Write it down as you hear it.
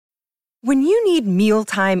When you need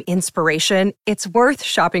mealtime inspiration, it's worth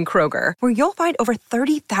shopping Kroger, where you'll find over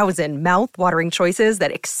 30,000 mouth-watering choices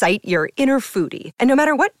that excite your inner foodie. And no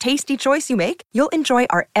matter what tasty choice you make, you'll enjoy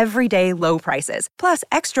our everyday low prices, plus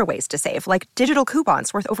extra ways to save, like digital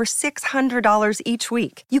coupons worth over $600 each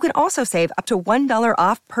week. You can also save up to $1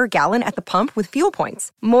 off per gallon at the pump with fuel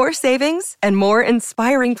points. More savings and more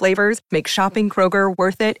inspiring flavors make shopping Kroger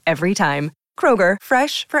worth it every time. Kroger,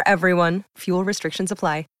 fresh for everyone. Fuel restrictions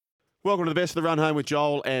apply. Welcome to the Best of the Run Home with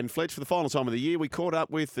Joel and Fletch. For the final time of the year, we caught up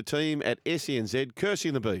with the team at SENZ, Kirsty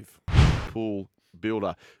and the Beef Pool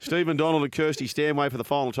Builder. Stephen Donald and Kirsty Stanway for the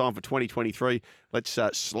final time for 2023. Let's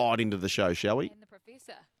slide into the show, shall we? And the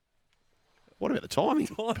professor. What about the timing?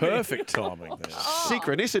 Perfect timing there.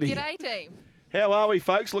 Synchronicity. G'day, team. How are we,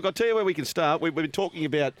 folks? Look, I'll tell you where we can start. We've been talking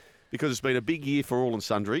about, because it's been a big year for all and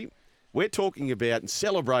sundry, we're talking about and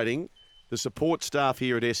celebrating the support staff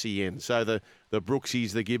here at SEN. So the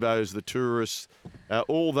Brooksies, the Gibbos, the tourists,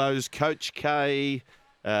 all those, Coach K,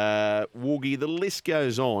 Woogie, the list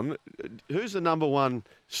goes on. Who's the number one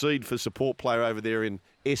seed for support player over there in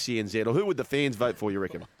SENZ? Or who would the fans vote for, you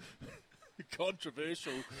reckon?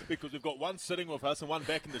 Controversial, because we've got one sitting with us and one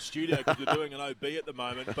back in the studio because we're doing an OB at the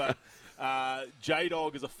moment. But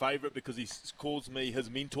J-Dog is a favourite because he calls me his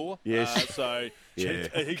mentor. Yes.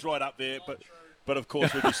 He's right up there. But of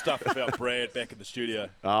course, we do stuff about Brad back in the studio.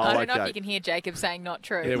 Oh, I don't know okay. if you can hear Jacob saying not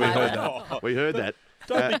true. Yeah, we heard that. We heard that.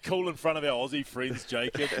 Don't be cool in front of our Aussie friends,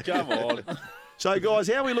 Jacob. Come on. So, guys,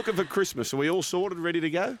 how are we looking for Christmas? Are we all sorted, ready to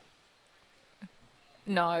go?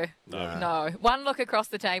 No. One look across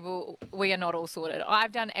the table, we are not all sorted.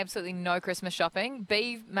 I've done absolutely no Christmas shopping.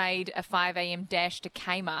 Beeve made a 5 a.m. dash to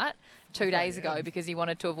Kmart 2 days ago because he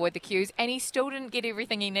wanted to avoid the queues, and he still didn't get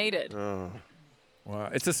everything he needed. Oh.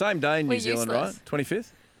 Wow. It's the same day in New We're Zealand, useless. right?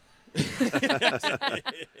 25th?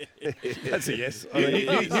 That's a yes. New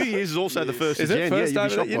Year's is also the 1st Is of it Jan. first Yeah,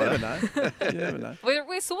 over? you'd be You shocked never by that. know. You never know.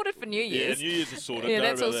 We're sorted for New Yeah, Year's. New Year's is sorted. Yeah, Don't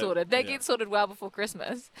that's worry all about sorted. That Yeah. gets sorted well before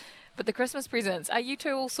Christmas. But the Christmas presents, are you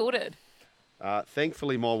two all sorted?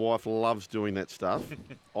 Thankfully, my wife loves doing that stuff.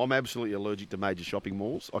 I'm absolutely allergic to major shopping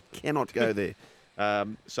malls. I cannot go there.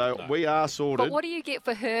 We are sorted. But what do you get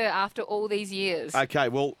for her after all these years? Okay,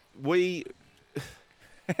 well,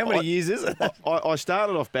 How many years is it? I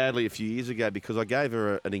started off badly a few years ago because I gave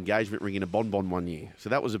her an engagement ring and a bonbon one year. So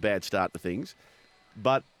that was a bad start to things.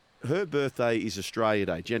 But her birthday is Australia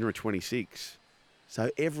Day, January 26. So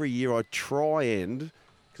every year I try and,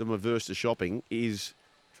 because I'm averse to shopping, is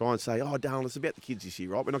try and say, oh, darling, it's about the kids this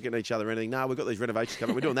year, right? We're not getting each other anything. No, we've got these renovations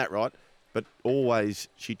coming. We're doing that, right? But always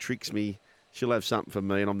she tricks me. She'll have something for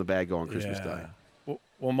me and I'm the bad guy on Christmas Day.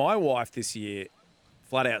 Well, my wife this year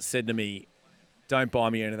flat out said to me, don't buy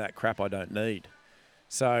me any of that crap I don't need.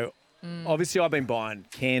 So obviously I've been buying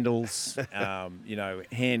candles,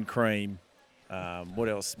 hand cream, what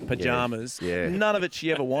else? Pajamas. Yeah. None of it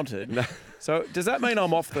she ever wanted. So does that mean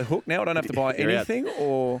I'm off the hook now? I don't have to buy You're out. anything?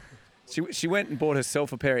 Or she went and bought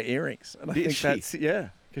herself a pair of earrings. And I Did think she? that's,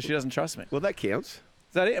 because she doesn't trust me. Well, that counts.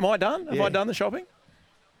 Is that it? Am I done? Have Yeah. I done the shopping?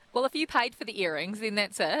 Well, if you paid for the earrings, then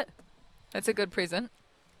that's it. That's a good present.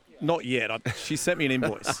 Not yet. She sent me an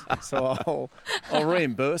invoice, so I'll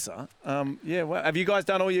reimburse her. Well, have you guys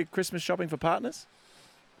done all your Christmas shopping for partners?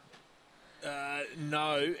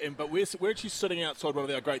 No, but we're actually sitting outside one of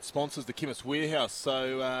our great sponsors, the Chemist Warehouse.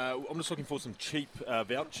 So I'm just looking for some cheap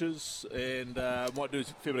vouchers, and might do a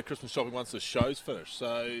fair bit of Christmas shopping once the show's finished.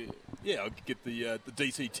 So yeah, I'll get the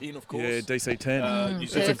DC10, of course. Yeah, DC10. New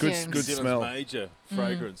It's a good Perfumes. smell. Major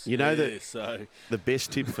fragrance. You know that- So The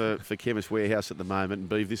best tip for Chemist Warehouse at the moment, and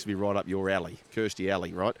Beav, this will be right up your alley, Kirsty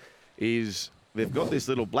alley, right, is they've got this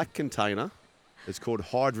little black container. It's called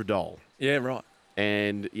Hydrodol. Yeah, right.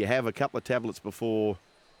 And you have a couple of tablets before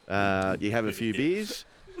you have a few beers,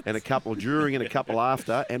 and a couple during and a couple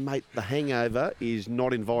after. And, mate, the hangover is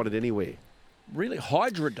not invited anywhere. Really?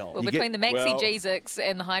 Hydrodol? Well, You between the Maxi well- G6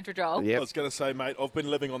 and the Hydrodol. I Yep. was going to say, mate, I've been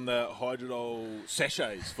living on the Hydrodol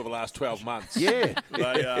sachets for the last 12 months. Yeah.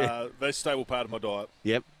 They're a stable part of my diet.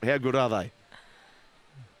 Yep. How good are they?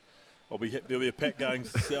 There'll be a pack going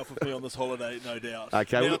south of me on this holiday, no doubt.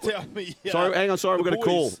 Okay, Now well, tell me. Sorry, hang on. Sorry, the we've got a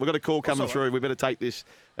call. boys- We've got a call coming sorry. through. We better take this.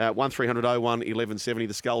 1300 01 1170.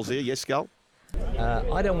 The Skull's there. Yes, Skull?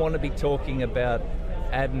 I don't want to be talking about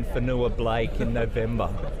Adam Fanua Blake in November.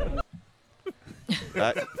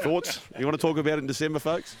 Thoughts? You want to talk about it in December,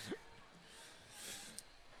 folks?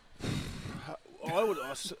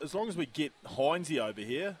 As long as we get Heinzie over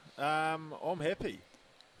here, I'm happy.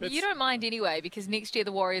 You don't mind anyway because next year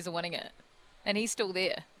the Warriors are winning it. And he's still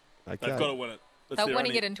there. Okay. They've got to win it. It's They're their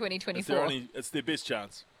winning only- it in It's, 2024. it's their best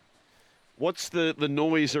chance. What's the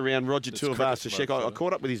noise around Roger It's Tuivasa-Sheck? cricket I smoke,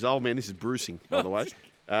 caught up with his old man. This is bruising, by the way.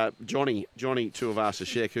 Johnny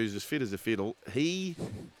Tuivasa-Sheck, who's as fit as a fiddle.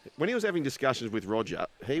 When he was having discussions with Roger,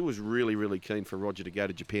 he was really, really keen for Roger to go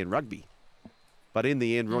to Japan Rugby. But in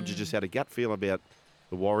the end, Roger just had a gut feel about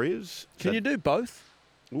the Warriors. Can you do both?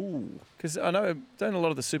 Ooh. Because I know, don't a lot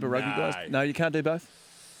of the Super Rugby guys? No, you can't do both?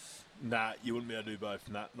 Nah, you wouldn't be able to do both.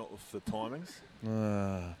 Nah, not with the timings.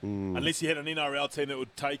 Unless you had an NRL team that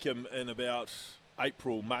would take him in about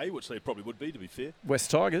April, May, which they probably would be, to be fair. West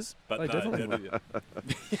Tigers? But they no, definitely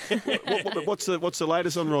would. What's the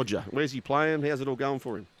latest on Roger? Where's he playing? How's it all going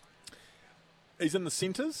for him? He's in the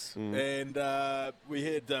centres, and we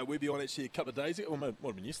had Webby on actually a couple of days ago. Well, might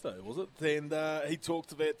have been yesterday, was it? And he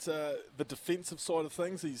talked about the defensive side of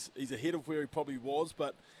things. He's ahead of where he probably was,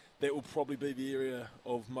 but that will probably be the area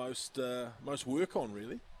of most work on,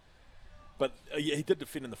 really. But yeah, he did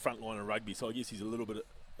defend in the front line of rugby, so I guess he's a little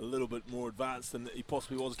bit more advanced than he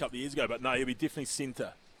possibly was a couple of years ago. But no, he'll be definitely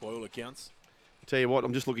centre by all accounts. Tell you what,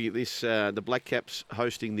 I'm just looking at this. The Black Caps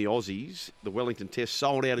hosting the Aussies. The Wellington Test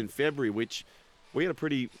sold out in February, which we had a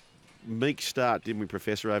pretty meek start, didn't we,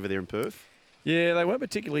 Professor, over there in Perth? Yeah, they weren't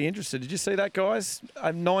particularly interested. Did you see that, guys?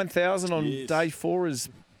 9,000 on Yes. day 4 as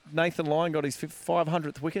Nathan Lyon got his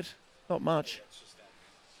 500th wicket. Not much.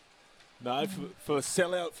 No, for a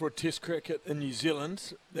sellout for a Test cricket in New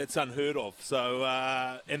Zealand, that's unheard of. So,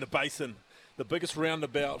 and the Basin, the biggest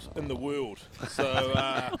roundabout in the world.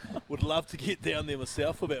 So, would love to get down there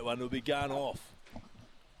myself for that one. It'll be going off.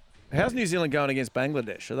 How's New Zealand going against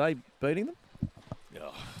Bangladesh? Are they beating them?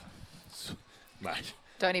 Oh, mate,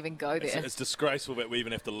 Don't even go there. it's disgraceful that we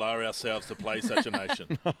even have to lower ourselves to play such a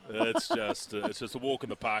nation. It's just a walk in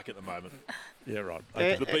the park at the moment. Yeah, right.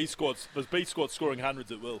 The B squad's scoring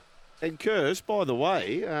hundreds at will. And Kirst, by the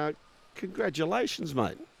way, congratulations,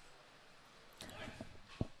 mate.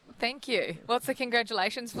 Thank you. What's the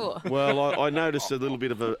congratulations for? Well, I noticed a little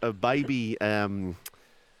bit of a baby,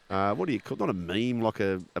 what do you call it? Not a meme, like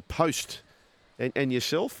a post. And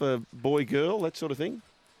yourself, a boy, girl, that sort of thing?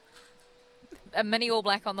 A mini All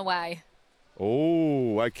Black on the way.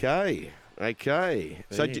 Oh, okay.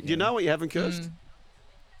 So do you know what you haven't, Kirst?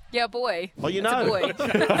 Yeah, boy. Oh, you It's a know. boy.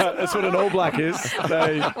 That's what an All Black is.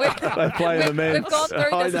 They play in the men's. We've gone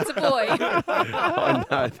through this. It's a boy. I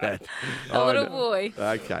know that. A little boy.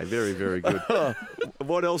 Okay, very, very good.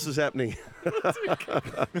 What else is happening?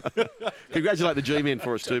 Congratulate the G-Men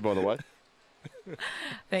for us too, by the way.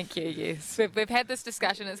 Thank you, yes. We've had this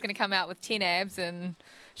discussion. It's going to come out with 10 abs and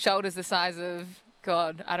shoulders the size of,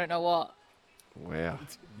 God, I don't know what. Wow.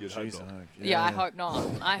 Yeah, I hope not.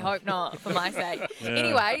 I hope not, for my sake.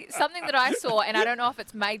 Anyway, something that I saw, and I don't know if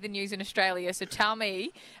it's made the news in Australia, so tell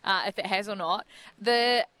me if it has or not.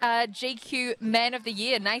 The GQ Man of the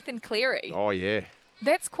Year, Nathan Cleary. Oh, yeah.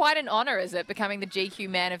 That's quite an honour, is it, becoming the GQ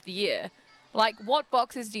Man of the Year? Like, what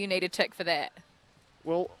boxes do you need to tick for that?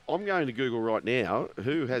 Well, I'm going to Google right now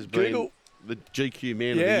who has been Google. the GQ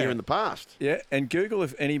Man of the Year in the past. Yeah, and Google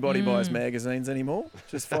if anybody buys magazines anymore.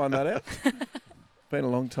 Just find that out. Been a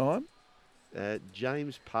long time.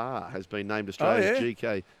 James Parr has been named Australia's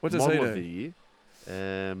GK What does he Model do? of the Year.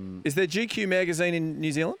 Is there GQ magazine in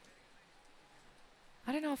New Zealand?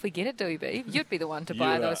 I don't know if we get it, Doobie. You'd be the one to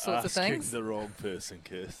buy those sorts of things. The wrong person,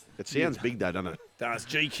 Kirst. It sounds big though, doesn't it? That's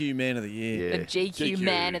GQ Man of the Year. The Yeah. GQ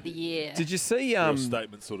Man of the Year. Did you see? Your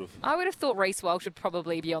statement sort of. I would have thought Reece Walsh would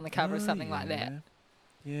probably be on the cover of something like that.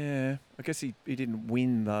 Yeah, I guess he didn't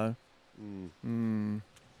win though.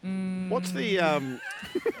 What's the how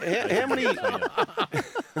many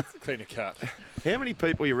Cleaner cut. how many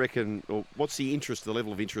people you reckon, or what's the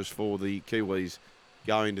level of interest for the Kiwis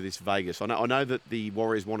going to this Vegas? I know that the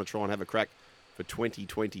Warriors want to try and have a crack for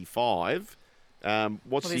 2025. What's Well,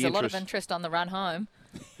 there's the a lot of interest? interest on the run home.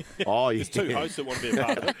 Oh, yeah. There's two hosts that want to be a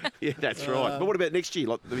part of it. Yeah, that's right. But what about next year?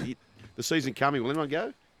 Like the season coming, will anyone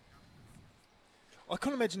go? I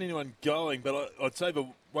can't imagine anyone going, but I'd say that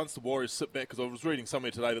once the Warriors sit back, because I was reading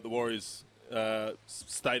somewhere today that the Warriors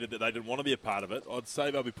stated that they didn't want to be a part of it, I'd say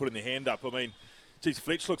they'll be putting their hand up. I mean, geez,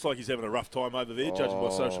 Fletch looks like he's having a rough time over there, judging by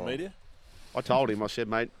social media. I told him, I said,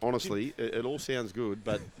 mate, honestly, it all sounds good,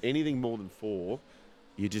 but anything more than 4,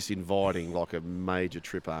 you're just inviting like a major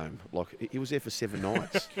trip home. Like, he was there for 7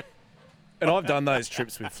 nights. And I've done those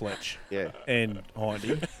trips with Fletch Yeah. and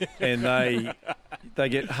Hindy, and they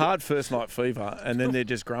get hard first night fever, and then they're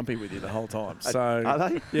just grumpy with you the whole time. So Are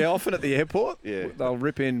they? yeah, often at the airport, Yeah. they'll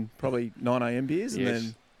rip in probably 9 a.m. beers, and Yes.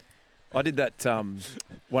 then I did that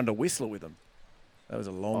one to Whistler with them. That was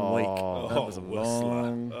a long week. That was a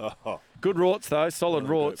long. Good rorts though, solid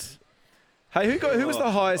rorts. Hey, who was the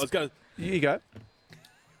highest? I was going. You go.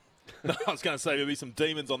 No, I was going to say there'll be some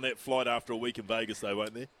demons on that flight after a week in Vegas, though,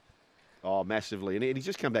 won't there? Oh, massively. And he's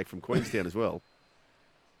just come back from Queenstown as well.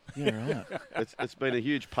 Yeah, right. It's been a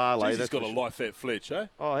huge parlay. Jeez, he's that's got for a sure. life at Fletch, eh?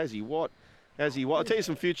 Oh, has he? What? Has he? What? I'll tell you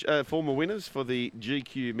some future former winners for the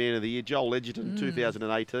GQ Man of the Year. Joel Edgerton,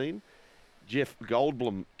 2018. Jeff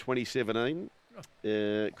Goldblum, 2017.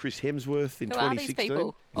 Chris Hemsworth in Who are these 2016.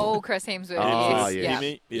 people? Oh, Chris Hemsworth. Oh, yes. yeah. Yeah.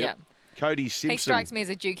 Jimmy, Yeah. yep. Cody Simpson. He strikes me as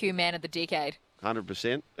a GQ man of the decade.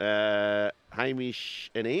 100%.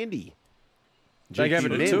 Hamish and Andy. They gave it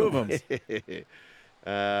to GQ two of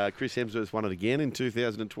men. Chris Hemsworth won it again in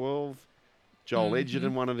 2012. Joel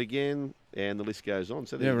Edgerton won it again, and the list goes on.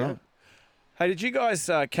 So there you go. Hey, did you guys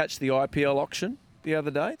catch the IPL auction the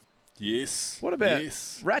other day? Yes. What about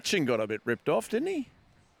Yes. Ratchin got a bit ripped off, didn't he?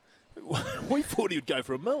 We thought he would go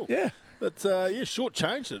for a mil. Yeah. But, short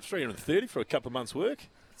changed it. 330 for a couple of months' work.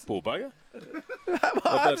 Poor bugger.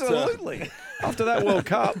 Absolutely. After that World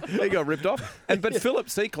Cup, he got ripped off. But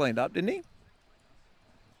Phillips, he cleaned up, didn't he?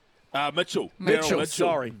 Mitchell. Mitchell, Darryl Mitchell.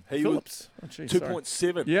 sorry. He Phillips. Oh, was geez, sorry.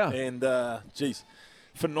 2.7. Yeah. And,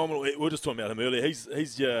 phenomenal. We were just talking about him earlier.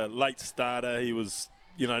 He's your late starter. He was,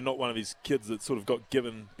 not one of his kids that sort of got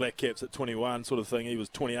given black caps at 21 sort of thing. He was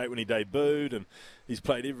 28 when he debuted, and he's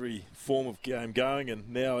played every form of game going, and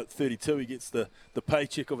now at 32 he gets the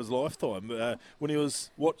paycheck of his lifetime. When he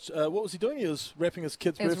was, what was he doing? He was wrapping his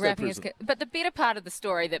kid's birthday present. But the better part of the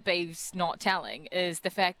story that Beeve's not telling is the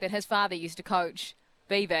fact that his father used to coach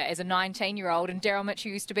Beaver as a 19-year-old, and Daryl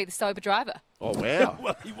Mitchell used to be the sober driver. Oh, wow.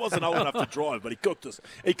 Well, he wasn't old enough to drive, but he cooked us.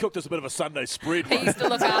 He cooked us a bit of a Sunday spread. He used to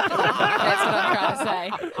look after them. That's what I'm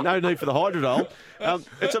trying to say. No need for the hydrodol.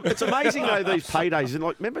 It's amazing, though, these paydays. And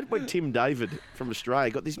remember when Tim David from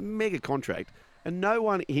Australia got this mega contract, and no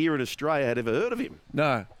one here in Australia had ever heard of him?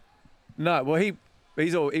 No. Well, he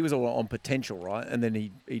was all on potential, right? And then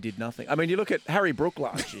he did nothing. I mean, you look at Harry Brook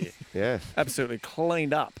last year. Yeah. Absolutely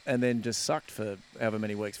cleaned up and then just sucked for however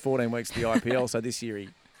many weeks, 14 weeks of the IPL. So this year he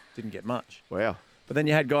didn't get much. Wow. But then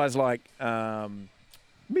you had guys like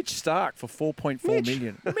Mitch Stark for $4.4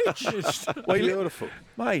 million. Mitch. Beautiful.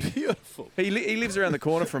 Mate, Beautiful. he lives around the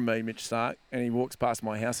corner from me, Mitch Stark, and he walks past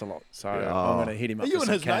my house a lot. So I'm going to hit him up Are you for in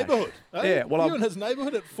some his cash. neighbourhood? Yeah, well, you in his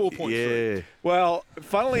neighbourhood at 4.3. Yeah. Well,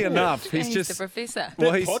 funnily enough, He's he's the just... professor.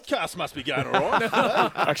 Well, That he's podcast must be going all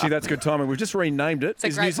right. actually that's good timing. We've just renamed it. It's a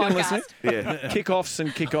Is great New Zealand podcast. listening? Yeah. Kickoffs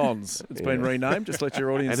and kick-ons. It's been renamed. Just let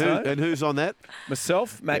your audience know. And who's on that?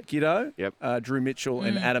 Myself, Matt Giddo, Yep. Drew Mitchell,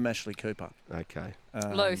 and Adam Ashley Cooper. Okay.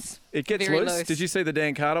 Loose. It gets Very loose. loose. Did you see the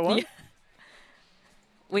Dan Carter one? Yeah.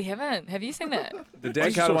 We haven't. Have you seen that? The I Dan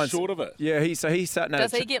just Carter saw one. short of it. Yeah, he sat and had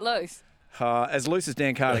Does he get loose? as loose as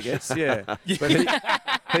Dan Carter gets. Yeah, but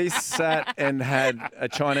he sat and had a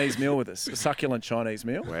Chinese meal with us, a succulent Chinese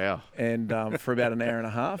meal. Wow. And for about an hour and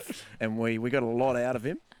a half, and we got a lot out of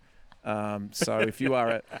him. So if you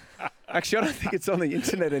are actually, I don't think it's on the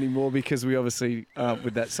internet anymore because we obviously aren't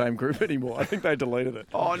with that same group anymore. I think they deleted it.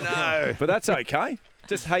 Oh, no. But that's okay.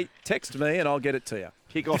 Just text me and I'll get it to you.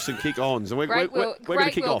 Kick-offs and kick-ons. And we're Great going to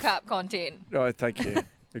World kick off. Cup content. Oh, thank you.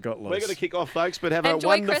 We got loose. We're going to kick off, folks, but have Enjoy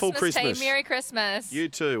a wonderful Christmas. Team. Merry Christmas. You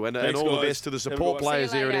too, and Thanks, all the guys. best to the Have a support good one.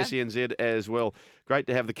 players See you there at later. SENZ as well. Great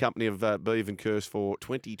to have the company of Beeve and Curse for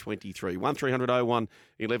 2023. 1300 01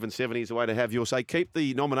 1170 is the way to have your say. Keep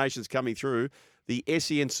the nominations coming through. The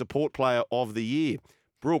SEN Support Player of the Year: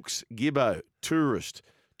 Brooks, Gibbo, Tourist,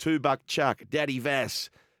 $2 Chuck, Daddy Vass.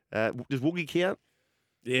 Does Woogie count?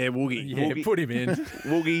 Yeah, Woogie. Yeah, Woogie. put him in.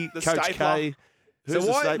 Woogie, The Coach stapler. K. So Who's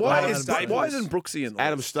the stapler? why Staples. isn't Brooksy in the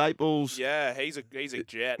Adam list? Staples. Yeah, he's a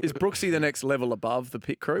jet. Is Brooksy the next level above the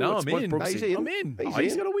pit crew? No, What's I'm in. Brooksy? He's in. I'm in. He's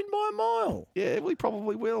He's in. going to win by a mile. Yeah, well, he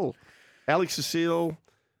probably will. Alex Cecile,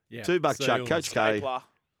 Yeah. $2 Chuck, Seal. Coach K, Stapler.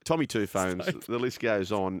 Tommy Two Phones. The list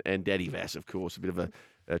goes on, and Daddy Vass, of course, a bit of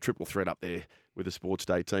a triple threat up there with the Sports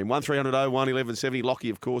Day team. 1300 01 1170.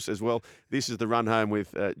 Lockie, of course, as well. This is the run home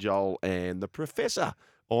with Joel and the Professor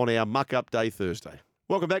on our Muck Up Day Thursday.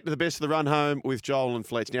 Welcome back to the best of the run home with Joel and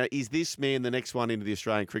Fletch. Now, is this man the next one into the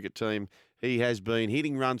Australian cricket team? He has been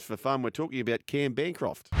hitting runs for fun. We're talking about Cam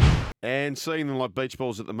Bancroft. And seeing them like beach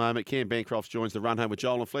balls at the moment, Cam Bancroft joins the run home with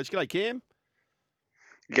Joel and Fletch. G'day, Cam.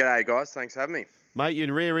 G'day, guys. Thanks for having me. Mate, you're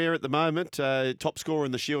in rare air at the moment. Top scorer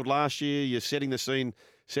in the Shield last year. You're setting the scene,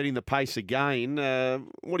 setting the pace again.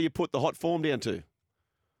 What do you put the hot form down to?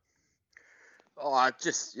 Oh, I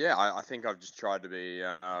think I've just tried to be,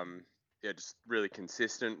 just really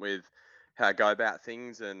consistent with how I go about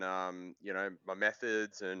things and, my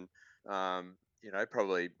methods and,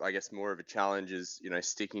 probably, I guess, more of a challenge is,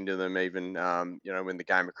 sticking to them even, when the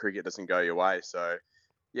game of cricket doesn't go your way. So,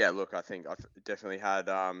 yeah, look, I think I've definitely had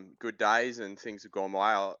good days and things have gone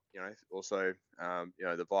my, also,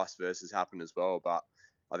 the vice versa has happened as well. But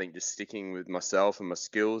I think just sticking with myself and my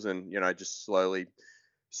skills and, just slowly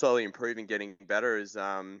improving, getting better is,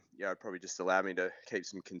 probably just allowed me to keep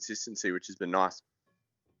some consistency, which has been nice.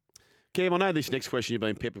 Cam, I know this next question you've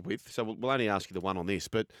been peppered with, so we'll only ask you the one on this,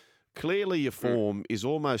 but clearly your form is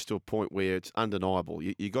almost to a point where it's undeniable.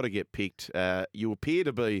 You got to get picked. You appear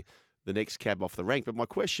to be the next cab off the rank, but my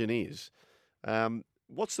question is,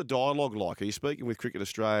 what's the dialogue like? Are you speaking with Cricket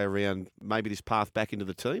Australia around maybe this path back into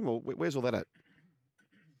the team, or where's all that at?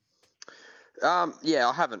 Yeah,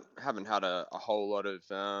 I haven't had a whole lot of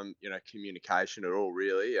communication at all,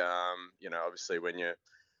 really. Obviously when you're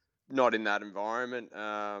not in that environment,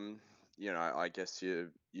 I guess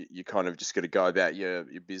you kind of just got to go about your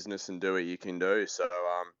business and do what you can do. So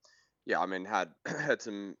yeah, I mean, had had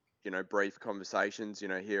some brief conversations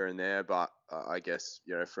here and there, but I guess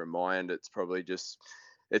from my end, it's probably just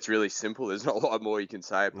it's really simple. There's not a lot more you can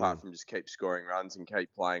say apart from just keep scoring runs and keep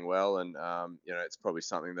playing well, and it's probably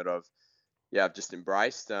something that I've just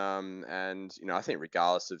embraced. And I think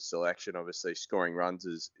regardless of selection, obviously scoring runs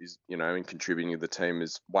is and contributing to the team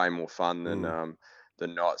is way more fun than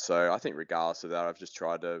not. So I think regardless of that, I've just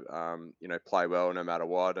tried to play well no matter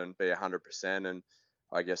what and be 100%. And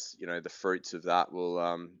I guess the fruits of that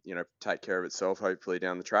will take care of itself hopefully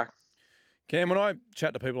down the track. Cam, when I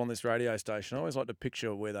chat to people on this radio station, I always like to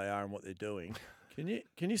picture where they are and what they're doing. Can you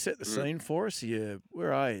set the scene for us?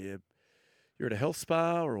 Where are you? You're at a health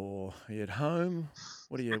spa, or are you at home?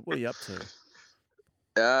 What are you up to?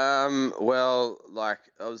 Well, like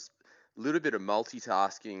I was a little bit of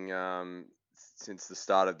multitasking since the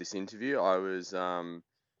start of this interview. I was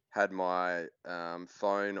had my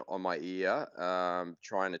phone on my ear,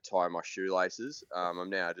 trying to tie my shoelaces. I'm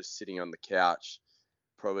now just sitting on the couch,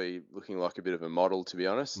 probably looking like a bit of a model, to be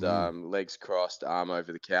honest. Legs crossed, arm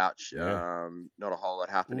over the couch. Yeah. Not a whole lot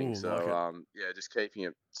happening. Ooh, So like just keeping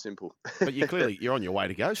it simple. But you're on your way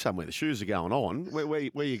to go somewhere. The shoes are going on.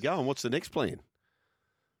 Where you going? What's the next plan?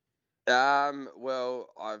 Well,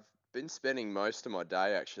 I've been spending most of my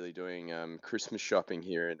day actually doing Christmas shopping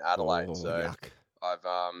here in Adelaide. Oh, So yuck.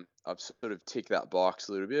 I've sort of ticked that box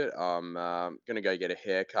a little bit. I'm gonna go get a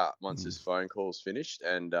haircut once this phone call's finished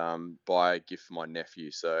and buy a gift for my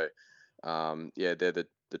nephew. So they're the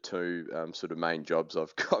two sort of main jobs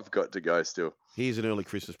I've got to go still. Here's an early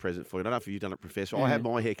Christmas present for you. I don't know if you've done it, Professor. I had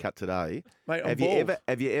my hair cut today. Mate, I'm Have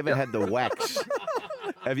you ever had the wax?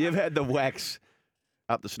 Have you ever had the wax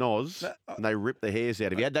up the snoz and they rip the hairs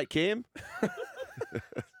out? Have you had that, Cam?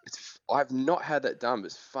 I've not had that done, but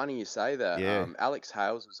it's funny you say that. Yeah. Alex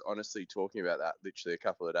Hales was honestly talking about that literally a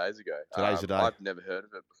couple of days ago. Today's the day. I've never heard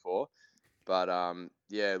of it before, but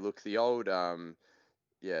look, the old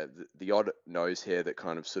the odd nose hair that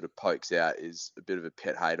kind of sort of pokes out is a bit of a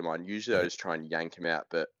pet hate of mine. Usually I just try and yank him out,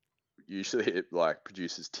 but usually it like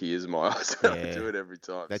produces tears in my eyes when I do it every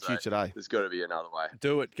time. That's So you today. There's got to be another way.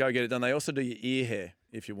 Do it. Go get it done. They also do your ear hair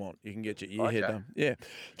if you want. You can get your ear hair Okay. done. Yeah,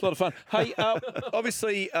 it's a lot of fun. Hey,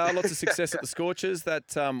 obviously, lots of success at the Scorchers.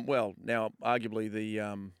 That now arguably the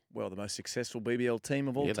most successful BBL team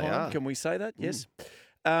of all Yeah, they time. are. Can we say that? Yes.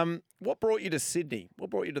 What brought you to Sydney? What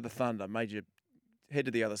brought you to the Thunder? Made you head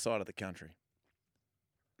to the other side of the country?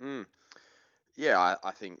 Yeah,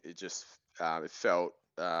 I think it just it felt.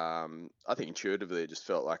 I think intuitively it just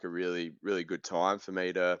felt like a really really good time for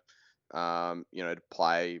me to to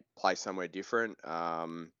play somewhere different.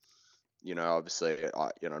 Obviously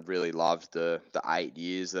I'd really loved the 8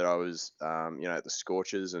 years that I was at the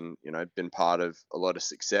Scorchers and been part of a lot of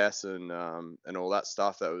success and all that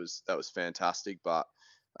stuff. That was fantastic, but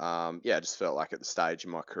I just felt like at the stage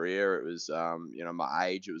in my career it was my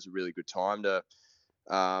age, it was a really good time to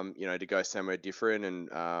to go somewhere different and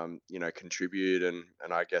contribute and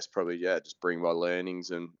I guess probably just bring my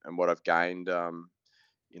learnings and what I've gained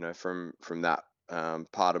from that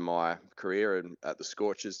part of my career and at the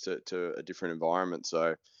Scorchers to a different environment.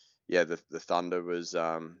 So the Thunder was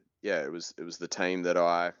it was the team that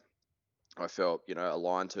I felt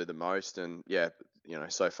aligned to the most, and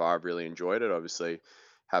so far I've really enjoyed it. Obviously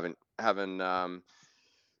haven't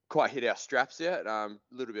quite hit our straps yet. A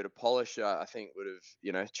little bit of polish, I think, would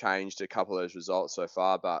have changed a couple of those results so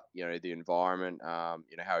far. But the environment, how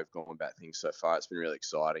we've gone about things so far, it's been really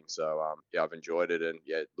exciting. So I've enjoyed it, and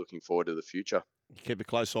looking forward to the future. Keep a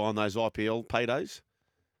close eye on those IPL paydays.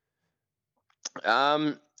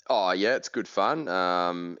 It's good fun.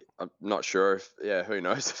 I'm not sure if who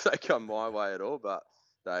knows if they come my way at all, but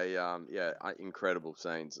they incredible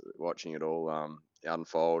scenes watching it all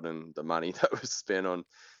unfold and the money that was spent on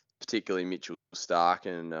particularly Mitchell Stark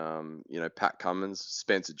and Pat Cummins,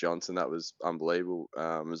 Spencer Johnson. That was unbelievable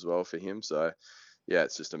as well for him. So yeah,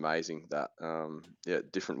 it's just amazing that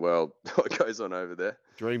different world what goes on over there.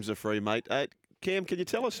 Dreams are free, mate. Cam, can you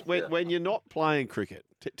tell us when you're not playing cricket?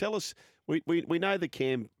 Tell us. We know the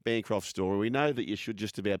Cam Bancroft story. We know that you should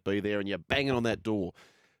just about be there and you're banging on that door.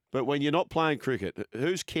 But when you're not playing cricket,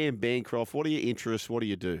 who's Cam Bancroft? What are your interests? What do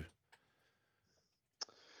you do?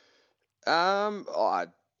 I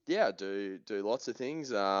do lots of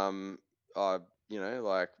things.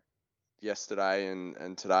 Like yesterday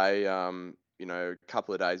and today, a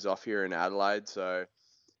couple of days off here in Adelaide. So,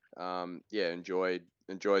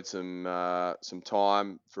 enjoyed some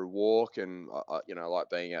time for a walk, and I like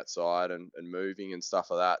being outside and moving and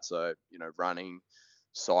stuff like that. So, running,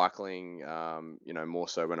 cycling, more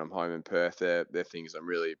so when I'm home in Perth, they're things I'm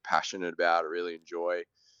really passionate about. I really enjoy.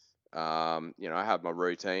 I have my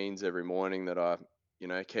routines every morning that I,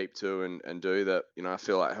 keep to and do that, I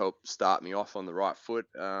feel like help start me off on the right foot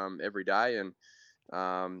every day. And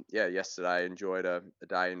yesterday I enjoyed a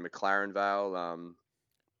day in McLaren Vale.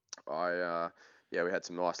 We had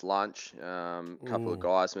some nice lunch. A couple of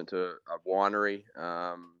guys went to a winery.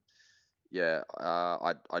 I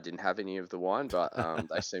didn't have any of the wine, but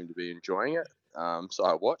they seemed to be enjoying it. So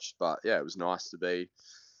I watched, but yeah, it was nice to be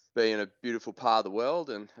in a beautiful part of the world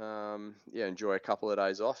and enjoy a couple of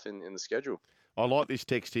days off in the schedule. I like this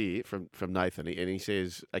text here from Nathan, and he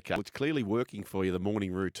says, okay, it's clearly working for you, the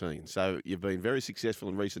morning routine. So you've been very successful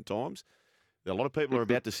in recent times. A lot of people are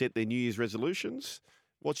about to set their New Year's resolutions.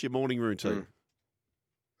 What's your morning routine?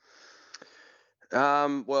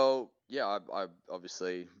 I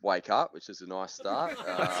obviously wake up, which is a nice start.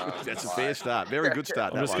 That's a fair start. Very good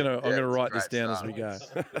start. I'm gonna write this down as we go.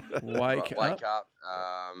 Wake up.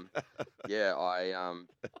 I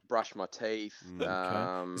brush my teeth.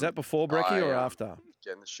 Okay. Is that before brekkie or after?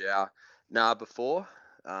 Get in the shower. Nah, before.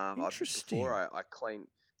 Interesting. Before I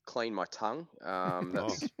clean my tongue.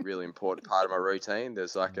 That's a really important part of my routine.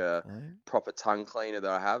 There's like a proper tongue cleaner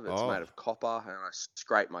that I have. It's made of copper, and I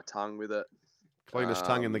scrape my tongue with it. Cleanest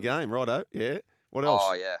tongue in the game, righto. Yeah. What else?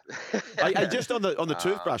 Oh, yeah. hey, just on the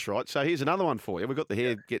toothbrush, right? So here's another one for you. We've got the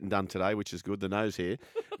hair getting done today, which is good, the nose hair.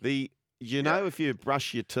 If you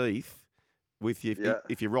brush your teeth with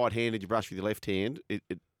if you're right-handed, you brush with your left hand, it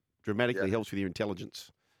dramatically helps with your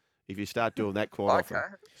intelligence if you start doing that quite often.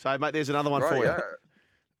 So, mate, there's another one for you.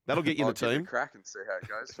 That'll get you in the team. I'll give it a crack and see how it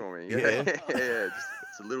goes for me. Yeah.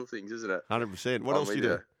 It's the little things, isn't it? 100%. What else do you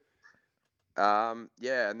do? And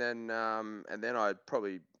then I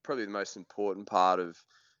probably the most important part of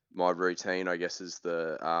my routine, I guess, is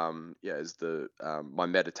my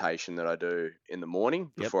meditation that I do in the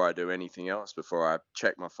morning before I do anything else, before I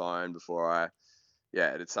check my phone,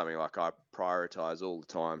 it's something like I prioritize all the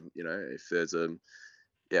time. If there's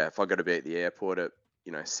if I got to be at the airport at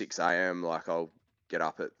 6 a.m., like I'll get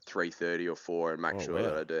up at 3:30 or 4 and make sure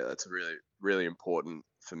that I do. That's really, really important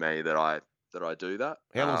for me that I do that.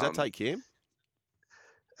 How long does that take, Cam?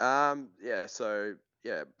 For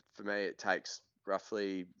me it takes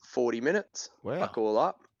roughly 40 minutes. Wow. Like all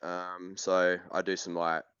up. So I do some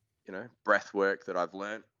breath work that I've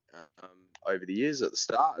learnt over the years at the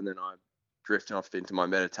start, and then I drift off into my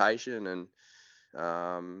meditation, and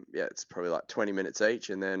it's probably like 20 minutes each,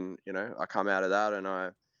 and then I come out of that and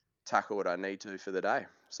I tackle what I need to for the day.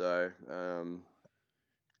 So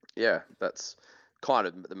that's kind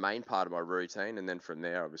of the main part of my routine, and then from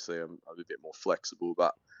there obviously I'm a bit more flexible,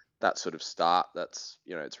 but that sort of start, that's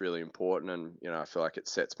it's really important, and I feel like it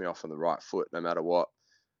sets me off on the right foot no matter what,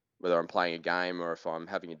 whether I'm playing a game or if I'm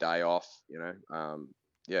having a day off. It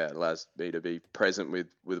allows me to be present with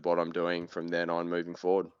what I'm doing from then on moving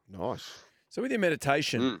forward. Nice. So with your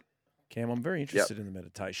meditation, Cam, I'm very interested in the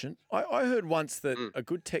meditation. I heard once that a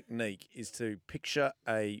good technique is to picture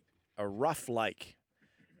a rough lake,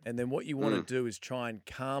 and then what you want to do is try and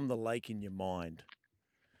calm the lake in your mind.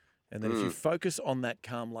 And then if you focus on that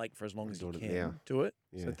calm lake for as long as you can, do it.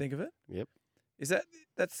 Yeah. So think of it. Yep.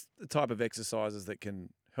 That's the type of exercises that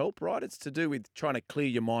can help, right? It's to do with trying to clear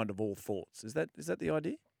your mind of all thoughts. Is that the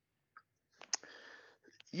idea?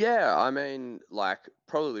 Yeah, I mean, like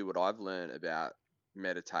probably what I've learned about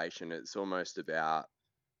meditation, it's almost about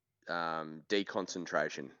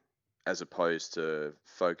deconcentration as opposed to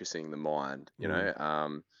focusing the mind.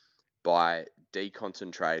 By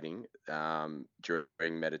deconcentrating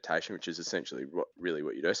during meditation, which is essentially what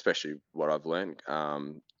you do, especially what I've learned,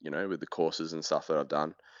 with the courses and stuff that I've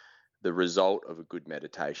done. The result of a good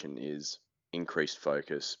meditation is increased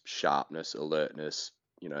focus, sharpness, alertness,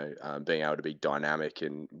 being able to be dynamic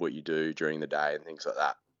in what you do during the day and things like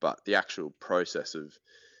that. But the actual process of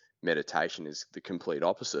meditation is the complete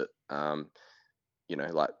opposite.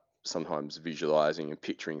 Like sometimes visualizing and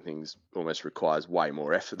picturing things almost requires way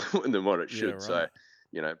more effort than what it Yeah, should. right. So,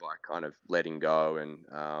 by kind of letting go and,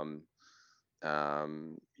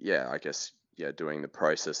 I guess, doing the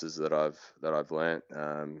processes that I've learnt.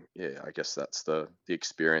 I guess that's the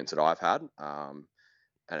experience that I've had. And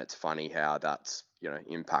it's funny how that's,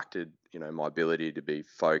 impacted, my ability to be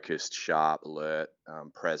focused, sharp, alert,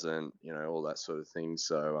 present, all that sort of thing.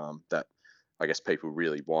 So, that I guess people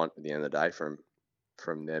really want at the end of the day from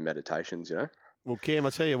their meditations. Well, Cam, I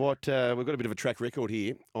tell you what, we've got a bit of a track record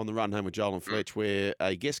here on the Run Home with Joel and Fletch, where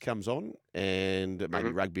a guest comes on and maybe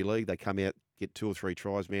rugby league, they come out, get 2 or 3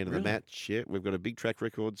 tries, man of the match. Yeah, we've got a big track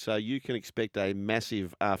record, so you can expect a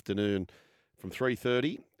massive afternoon from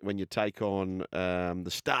 3:30 when you take on the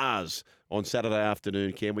Stars on Saturday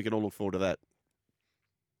afternoon, Cam. We can all look forward to that.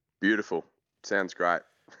 Beautiful. Sounds great.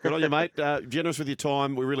 Good on you, mate. Generous with your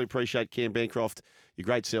time. We really appreciate Cam Bancroft, your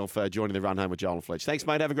great self, joining the Run Home with Joel and Fletch. Thanks,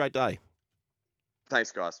 mate. Have a great day.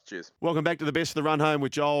 Thanks, guys. Cheers. Welcome back to the best of the Run Home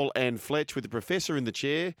with Joel and Fletch, with the professor in the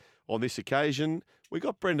chair. On this occasion, we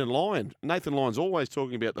got Brendan Lyon. Nathan Lyon's always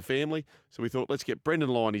talking about the family, so we thought let's get Brendan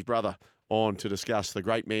Lyon, his brother, on to discuss the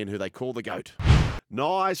great man who they call the GOAT.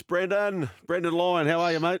 Nice, Brendan. Brendan Lyon, how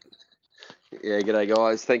are you, mate? Yeah, g'day,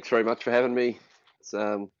 guys. Thanks very much for having me. It's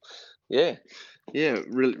really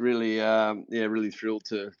thrilled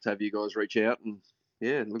to have you guys reach out, and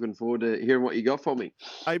looking forward to hearing what you got for me.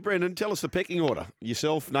 Hey, Brendan, tell us the pecking order.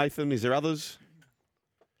 Yourself, Nathan, is there others?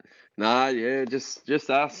 Nah, just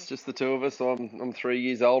us, just the two of us. I'm 3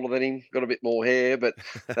 years older than him. Got a bit more hair, but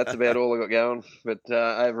that's about all I got going. But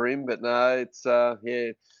over him, but no, it's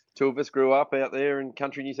two of us grew up out there in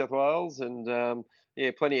country New South Wales, and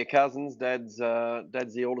plenty of cousins. Dad's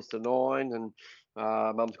the oldest of 9, and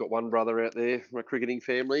Mum's got one brother out there from a cricketing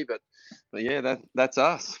family. But that's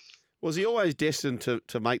us. Was he always destined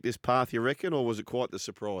to make this path, you reckon, or was it quite the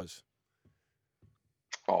surprise?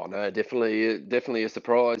 Oh no, definitely a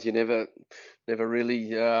surprise. You never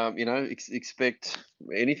really, expect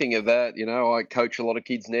anything of that. I coach a lot of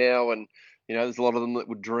kids now, and there's a lot of them that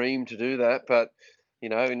would dream to do that, but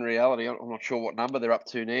in reality, I'm not sure what number they're up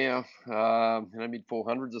to now. Mid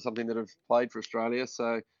 400s or something that have played for Australia.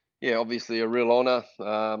 So obviously a real honour. It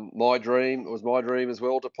was my dream as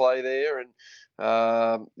well to play there, and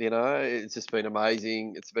it's just been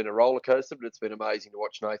amazing. It's been a roller coaster, but it's been amazing to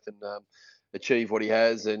watch Nathan achieve what he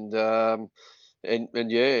has, and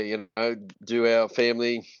do our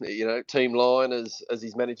family, team line as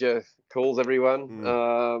his manager calls everyone,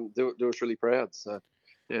 do us really proud. So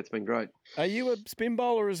it's been great. Are you a spin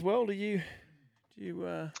bowler as well? Do you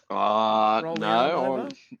roll the arm no, over?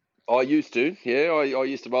 I used to. I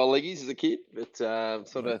used to bowl leggies as a kid, but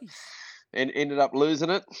sort of ended up losing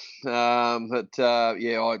it. I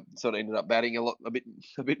sort of ended up batting a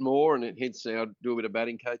bit more, and hence I do a bit of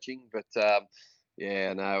batting coaching. But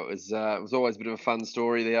it was always a bit of a fun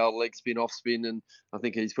story, the old leg spin, off spin, and I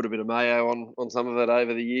think he's put a bit of mayo on some of it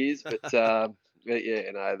over the years. But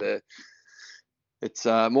it's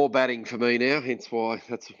more batting for me now, hence why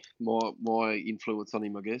that's my influence on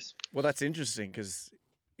him, I guess. Well, that's interesting because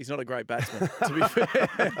he's not a great batsman, to be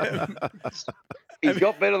fair. He's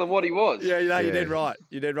got better than what he was. You're dead right.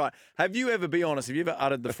 You're dead right. Have you ever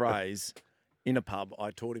uttered the phrase in a pub,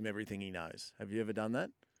 I taught him everything he knows? Have you ever done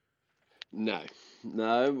that? No,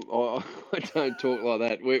 I don't talk like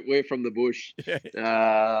that. We're from the bush.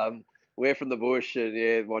 We're from the bush,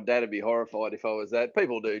 and my dad would be horrified if I was that.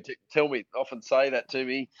 People do often say that to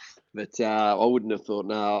me, but I wouldn't have thought.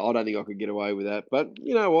 No, I don't think I could get away with that. But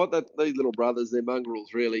you know what? These little brothers, they're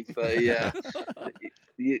mongrels, really. They,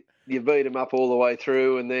 you beat them up all the way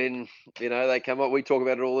through, and then they come up. We talk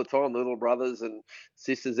about it all the time. The little brothers and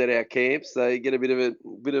sisters at our camps, they get a bit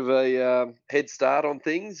of a head start on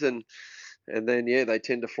things, and then they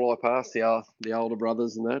tend to fly past the older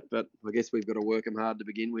brothers and that. But I guess we've got to work them hard to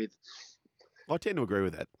begin with. I tend to agree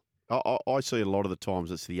with that. I see a lot of the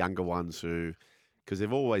times it's the younger ones who, because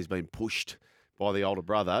they've always been pushed by the older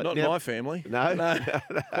brother. Not my family. No.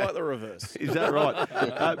 Quite the reverse. Is that right?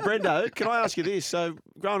 Brendo, can I ask you this? So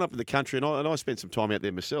growing up in the country, and I spent some time out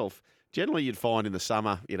there myself, generally you'd find in the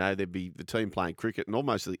summer, there'd be the team playing cricket, and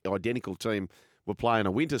almost the identical team were playing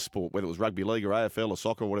a winter sport, whether it was rugby league or AFL or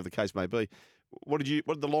soccer or whatever the case may be. What did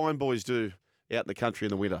the Lion boys do out in the country in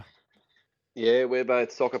the winter? Yeah, we're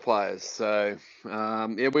both soccer players. So,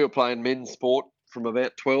 we were playing men's sport from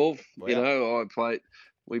about 12. Wow.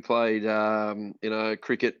 We played,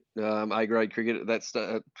 cricket, A-grade cricket at that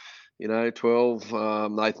stage, 12.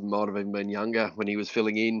 Nathan might have even been younger when he was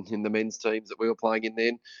filling in the men's teams that we were playing in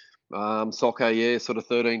then. Soccer, yeah, sort of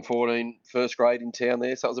 13, 14, first grade in town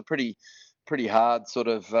there. So it was a pretty hard sort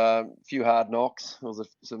of few hard knocks. There was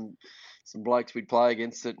some blokes we'd play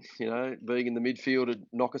against that, being in the midfield would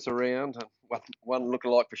knock us around. One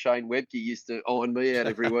lookalike for Shane Webke used to iron me out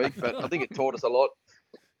every week, but I think it taught us a lot.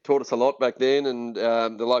 Taught us a lot back then, and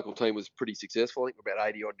the local team was pretty successful. I think about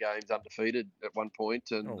 80 odd games undefeated at one point,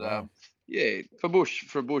 and for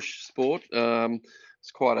bush sport,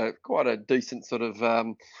 it's quite a decent sort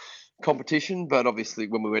of competition. But obviously,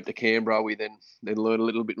 when we went to Canberra, we then learned a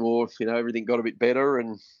little bit more. Everything got a bit better,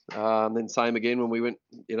 and then same again when we went.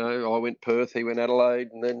 I went Perth, he went Adelaide,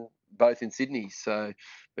 and then both in Sydney. So,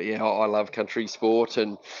 but yeah, I love country sport,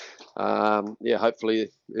 and hopefully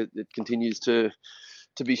it continues to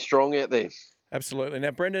be strong out there. Absolutely.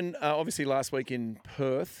 Now, Brendan, obviously last week in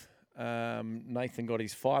Perth, Nathan got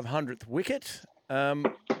his 500th wicket.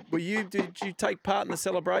 Did you take part in the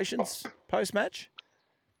celebrations post-match?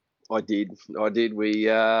 I did. We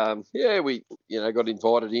got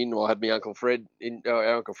invited in. I had my Uncle Fred in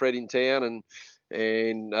town,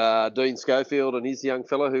 and Dean Schofield and his young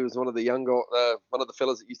fella, who was one of the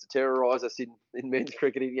fellas that used to terrorise us in men's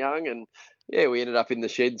cricket in young, and we ended up in the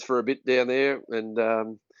sheds for a bit down there,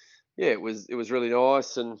 and it was really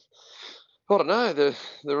nice. And I don't know,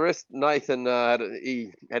 the rest. Nathan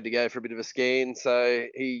he had to go for a bit of a scan, so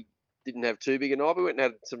he didn't have too big a night. We went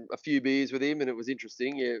and had a few beers with him, and it was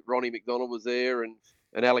interesting. Yeah, Ronnie McDonald was there, and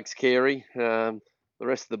Alex Carey. The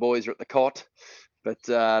rest of the boys are at the cot. But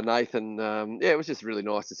Nathan, it was just really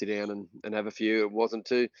nice to sit down and have a few. It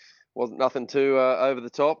wasn't nothing too over the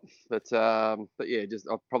top, but yeah,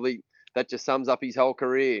 that just sums up his whole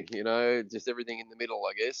career. Just everything in the middle,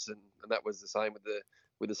 I guess, and that was the same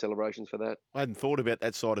with the celebrations for that. I hadn't thought about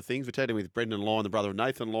that side of things. We're chatting with Brendan Lyon, the brother of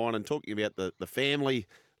Nathan Lyon, and talking about the family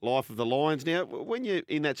life of the Lions. Now, when you're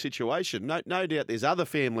in that situation, no doubt there's other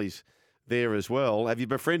families there as well. Have you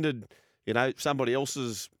befriended, somebody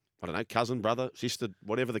else's, I don't know, cousin, brother, sister,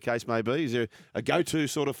 whatever the case may be? Is there a go-to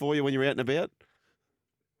sort of for you when you're out and about?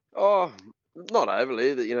 Oh, not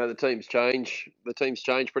overly. The teams change. The teams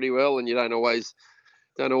change pretty well, and you don't always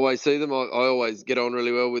see them. I always get on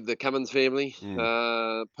really well with the Cummins family.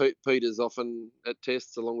 Peter's often at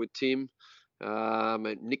tests along with Tim.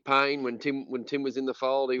 And Nick Payne, when Tim was in the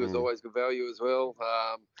fold, he was always good value as well.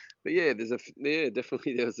 But yeah,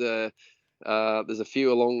 definitely there's a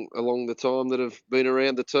few along the time that have been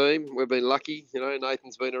around the team. We've been lucky,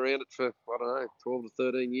 Nathan's been around it for, I don't know, 12 to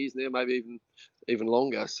 13 years now, maybe even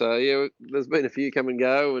longer. So yeah, there's been a few come and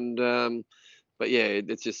go, and but yeah,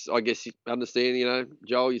 it's just, I guess you understand,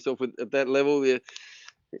 Joel, yourself at that level, you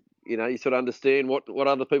sort of understand what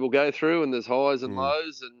other people go through, and there's highs and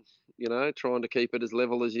lows, and trying to keep it as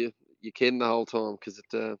level as you can the whole time, because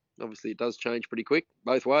it obviously it does change pretty quick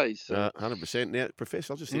both ways. So. 100%. Now,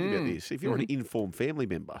 Professor, I'll just think about this. If you're an informed family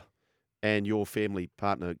member and your family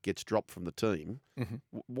partner gets dropped from the team,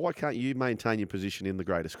 why can't you maintain your position in the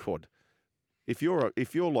greatest squad? If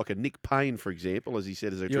you're like a Nick Payne, for example, as he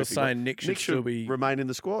said, you're saying Nick should still be remain in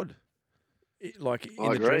the squad, like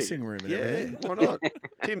in the dressing room. Why not?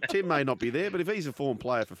 Tim may not be there, but if he's a former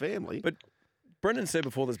player for family, but Brendan said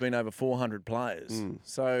before there's been over 400 players.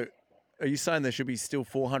 So are you saying there should be still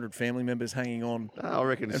 400 family members hanging on? No, I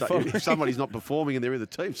reckon if somebody's not performing and they're in the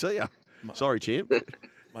team, see ya. Sorry, champ.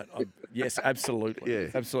 Mate, yes, absolutely. Yeah.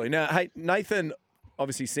 Absolutely. Now, hey, Nathan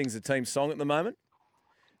obviously sings the team song at the moment.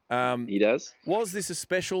 He does. Was this a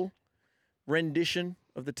special rendition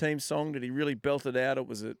of the team song? Did he really belt it out, or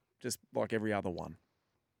was it just like every other one?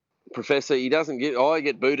 Professor, he doesn't get. I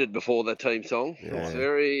get booted before the team song. Yeah. It's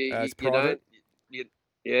very. It's private.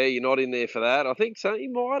 You're not in there for that. I think so. He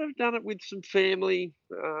might have done it with some family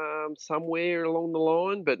somewhere along the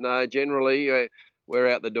line, but no. Generally, we're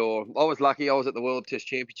out the door. I was lucky. I was at the World Test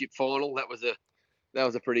Championship final. That was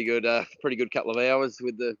a pretty good couple of hours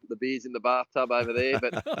with the beers in the bathtub over there.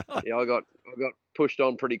 But yeah, I got pushed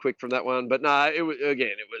on pretty quick from that one. But no, it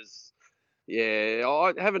was. Yeah,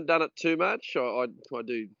 I haven't done it too much. I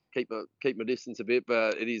do keep my distance a bit,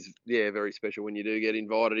 but it is very special when you do get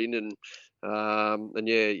invited in, and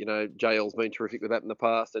JL's been terrific with that in the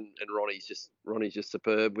past, and Ronnie's just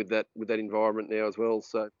superb with that environment now as well.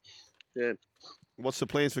 So yeah. What's the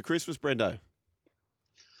plans for Christmas, Brendo?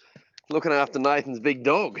 Looking after Nathan's big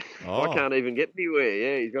dog. Oh. I can't even get anywhere.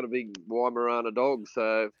 Yeah, he's got a big Weimaraner dog,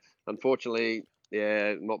 so unfortunately,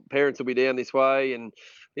 my parents will be down this way, and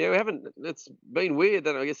we haven't. It's been weird.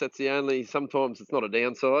 That I guess that's the only. Sometimes it's not a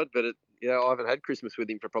downside, but I haven't had Christmas with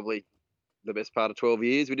him for probably the best part of 12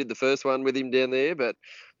 years. We did the first one with him down there, but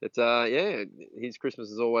it's his Christmas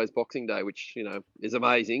is always Boxing Day, which is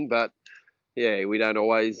amazing. But we don't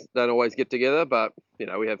always get together, but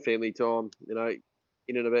we have family time,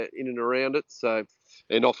 in and around it. So,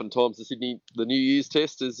 and oftentimes the New Year's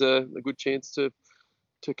test is a good chance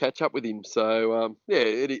to catch up with him. So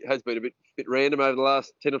it has been a bit random over the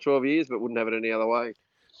last 10 or 12 years, but wouldn't have it any other way.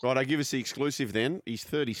 Right, I'll give us the exclusive then. He's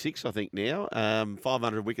 36, I think, now.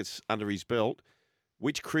 500 wickets under his belt.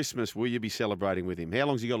 Which Christmas will you be celebrating with him? How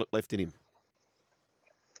long's he got left in him?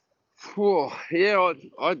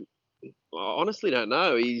 I honestly don't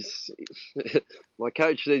know. My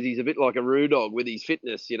coach says he's a bit like a roo dog with his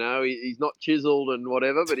fitness. He's not chiseled and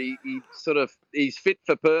whatever, but he's fit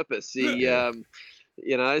for purpose. So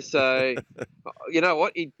you know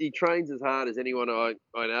what? He trains as hard as anyone I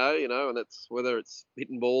know, and that's whether it's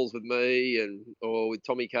hitting balls with me or with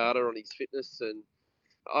Tommy Carter on his fitness. And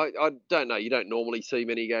I don't know. You don't normally see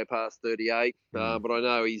many go past 38, but I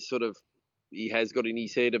know he has got in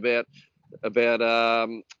his head about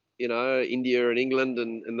India and England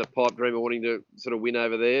and the pipe dream of wanting to sort of win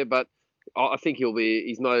over there. But I think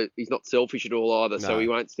he's not selfish at all either. No. So he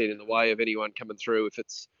won't stand in the way of anyone coming through if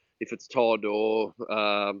it's Todd or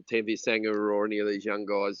Tanveer Sangha or any of these young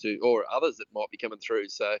guys or others that might be coming through.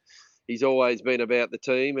 So he's always been about the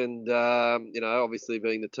team, and obviously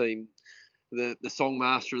being the team, the song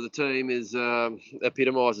master of the team is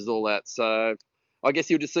epitomises all that. So I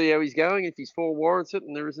guess you'll just see how he's going. If his form warrants it,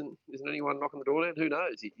 and there isn't anyone knocking the door down, who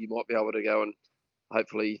knows? He might be able to go and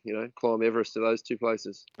hopefully, climb Everest to those two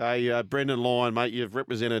places. Hey, Brendan Lyon, mate, you've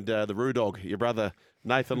represented the Roo Dog, your brother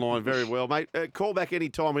Nathan Lyon, very well, mate. Call back any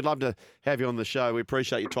time. We'd love to have you on the show. We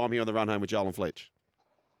appreciate your time here on the Run Home with Joel and Fletch.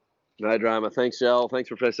 No drama. Thanks, Joel. Thanks,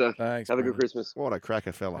 Professor. Thanks. Have a good Christmas. What a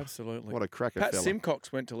cracker fella. Absolutely. What a cracker Pat fella.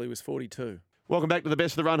 Simcox went till he was 42. Welcome back to the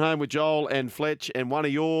Best of the Run Home with Joel and Fletch, and one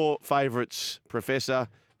of your favourites, Professor,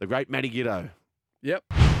 the great Matty Giddo. Yep.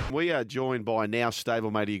 We are joined by now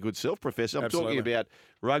stablemate of your good self, Professor. I'm Absolutely. talking about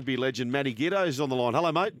rugby legend Matty Giddo is on the line.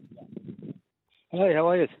 Hello, mate. Hey, how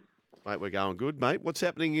are you? Mate, we're going good, mate. What's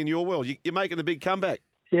happening in your world? You're making the big comeback.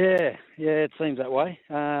 Yeah, it seems that way.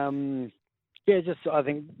 I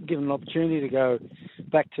think given an opportunity to go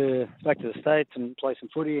back to the States and play some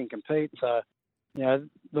footy and compete. So,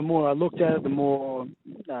 the more I looked at it, the more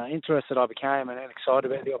interested I became and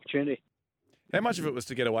excited about the opportunity. How much of it was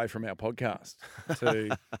to get away from our podcast,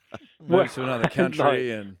 to move to another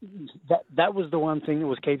country? And that was the one thing that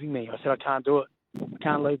was keeping me. I said, I can't do it. I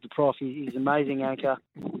can't leave the prof. He's an amazing anchor.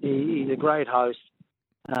 He's a great host.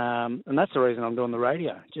 And that's the reason I'm doing the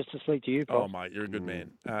radio, just to speak to you, Prof. Oh, mate, you're a good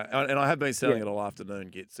man. And I have been selling it all afternoon,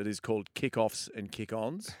 Gits. It is called Kick-Offs and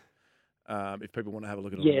Kick-Ons. If people want to have a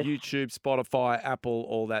look at it on YouTube, Spotify, Apple,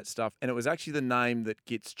 all that stuff. And it was actually the name that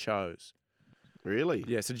Gits chose. Really?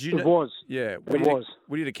 Yeah. So did you? It was. Yeah.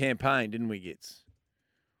 We did a campaign, didn't we, Gits?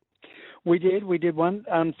 We did. We did one.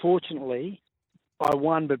 Unfortunately, I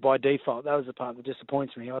won, but by default. That was the part that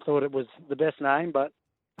disappoints me. I thought it was the best name, but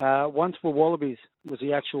Once for Wallabies was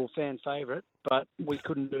the actual fan favourite, but we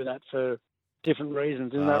couldn't do that for different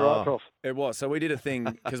reasons. Isn't that right, Prof? It was. So we did a thing,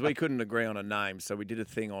 because we couldn't agree on a name, so we did a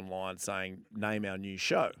thing online saying, name our new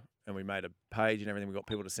show. And we made a page and everything. We got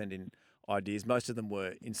people to send in ideas. Most of them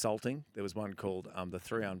were insulting. There was one called the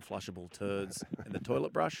 3 Unflushable Turds and the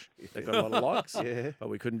Toilet Brush. That got a lot of likes, but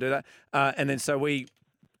we couldn't do that. And then so we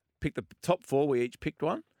picked the top 4. We each picked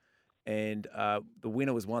one. And the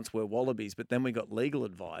winner was Once Were Wallabies, but then we got legal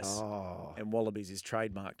advice, and Wallabies is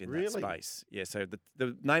trademarked in that space. Yeah, so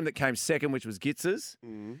the name that came second, which was Gitz's,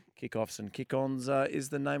 Kick-Offs and Kick-Ons, is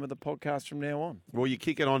the name of the podcast from now on. Well, you're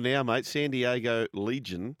kicking on now, mate. San Diego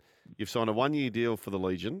Legion. You've signed a 1-year deal for the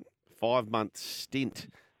Legion. 5-month stint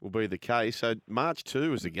will be the case. So March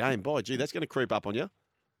 2 is the game. By gee, that's going to creep up on you.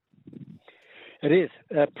 It is.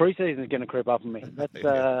 Pre-season is going to creep up on me.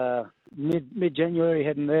 That's mid-January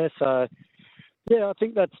heading there. So, yeah, I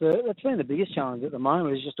think that's been the biggest challenge at the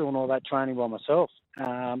moment, is just doing all that training by myself,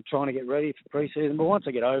 trying to get ready for pre-season. But once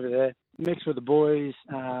I get over there, mix with the boys,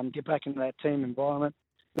 get back into that team environment,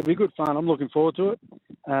 it'll be good fun. I'm looking forward to it.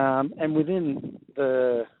 And within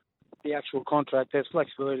the actual contract, there's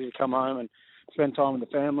flexibility to come home and spend time with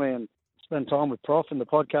the family and spend time with Prof and the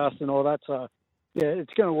podcast and all that. So, yeah,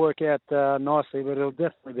 it's going to work out nicely, but it'll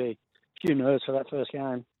definitely be a few nerves for that first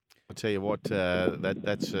game. I'll tell you what,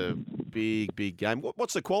 that's a big, big game.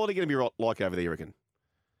 What's the quality going to be like over there, you reckon?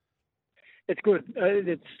 It's good.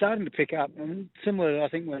 It's starting to pick up. And similar to, I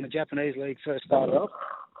think, when the Japanese league first started off,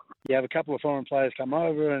 you have a couple of foreign players come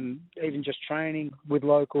over and even just training with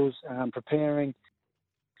locals, preparing.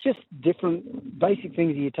 Just different basic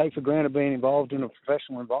things that you take for granted being involved in a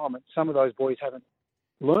professional environment. Some of those boys haven't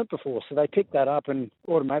learnt before, so they pick that up and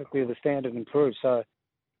automatically the standard improves. So,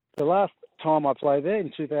 the last time I played there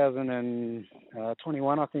in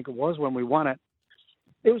 2021, I think it was, when we won it,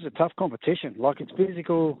 it was a tough competition. Like, it's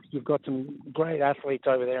physical. You've got some great athletes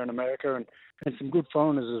over there in America and some good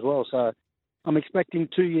foreigners as well. So I'm expecting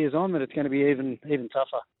 2 years on that it's going to be even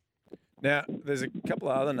tougher. Now, there's a couple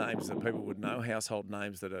of other names that people would know, household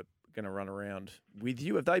names that are going to run around with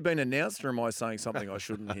you. Have they been announced, or am I saying something I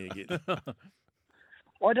shouldn't hear, Git?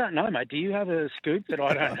 I don't know, mate. Do you have a scoop that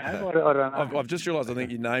I don't have? I don't know. I've just realised I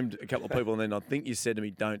think you named a couple of people, and then I think you said to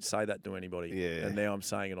me, don't say that to anybody. Yeah. And now I'm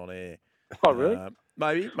saying it on air. Oh, really?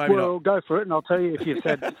 Maybe well, not. Go for it, and I'll tell you if you've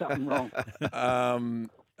said something wrong.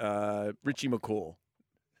 Richie McCaw.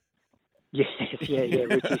 Yes, yeah,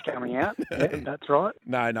 Richie's coming out. Yeah, that's right.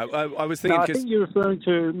 No, I was thinking. No, I think you're referring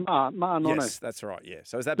to Ma Nonu. Yes, that's right. Yeah.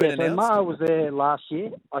 So has that been announced? So Ma was there last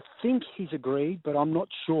year. I think he's agreed, but I'm not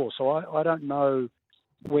sure. So I don't know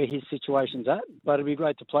where his situation's at. But it'd be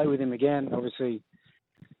great to play with him again. Obviously,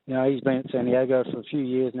 he's been at San Diego for a few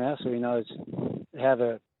years now, so he knows how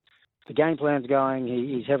the game plan's going.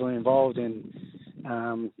 He's heavily involved in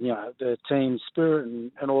the team spirit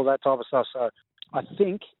and all that type of stuff. So I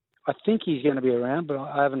think he's going to be around, but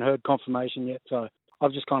I haven't heard confirmation yet, so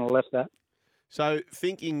I've just kind of left that. So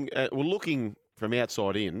looking from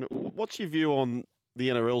outside in, what's your view on the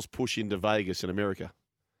NRL's push into Vegas in America?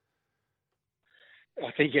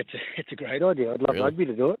 I think it's a great idea. I'd love Really? rugby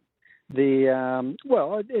to do it.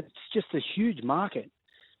 It's just a huge market.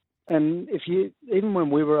 And even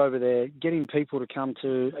when we were over there, getting people to come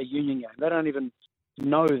to a union game, they don't even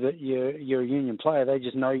know that you're a union player. They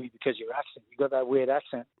just know you because of your accent. You've got that weird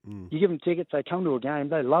accent. You give them tickets, they come to a game,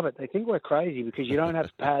 they love it. They think we're crazy because you don't have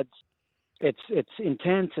pads. It's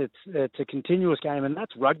intense. It's a continuous game, and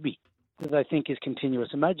that's rugby that they think is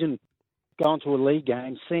continuous. Imagine going to a league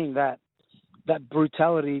game, seeing that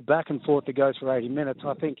brutality back and forth that goes for 80 minutes.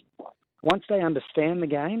 I think once they understand the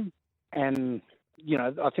game, and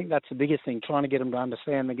I think that's the biggest thing, trying to get them to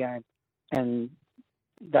understand the game, and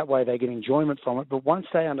that way they get enjoyment from it. But once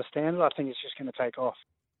they understand it, I think it's just going to take off.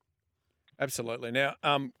 Absolutely. Now,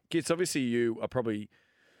 Gits, obviously you are probably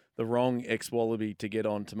the wrong ex-Wallaby to get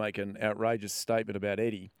on to make an outrageous statement about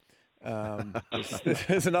Eddie.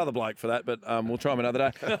 There's another bloke for that, but we'll try him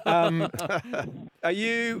another day.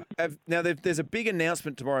 There's a big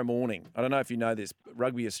announcement tomorrow morning. I don't know if you know this.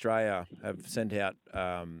 Rugby Australia have sent out,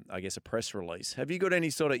 a press release. Have you got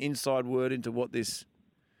any sort of inside word into what this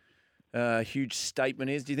huge statement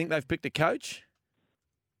is? Do you think they've picked a coach?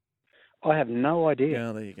 I have no idea.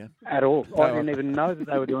 Yeah, there you go. At all. I didn't even know that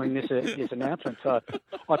they were doing this announcement. So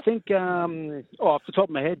I think, off the top of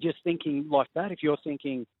my head, just thinking like that, if you're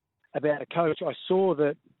thinking about a coach, I saw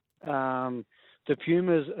that the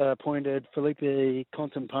Pumas appointed Felipe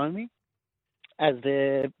Contempomi as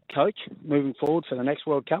their coach moving forward for the next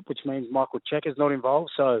World Cup, which means Michael Checker's not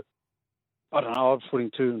involved. So I don't know. I was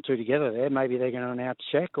putting two and two together there. Maybe they're going to announce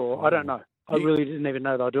Check, or I don't know. I really didn't even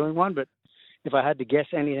know they were doing one, but if I had to guess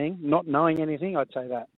anything, not knowing anything, I'd say that.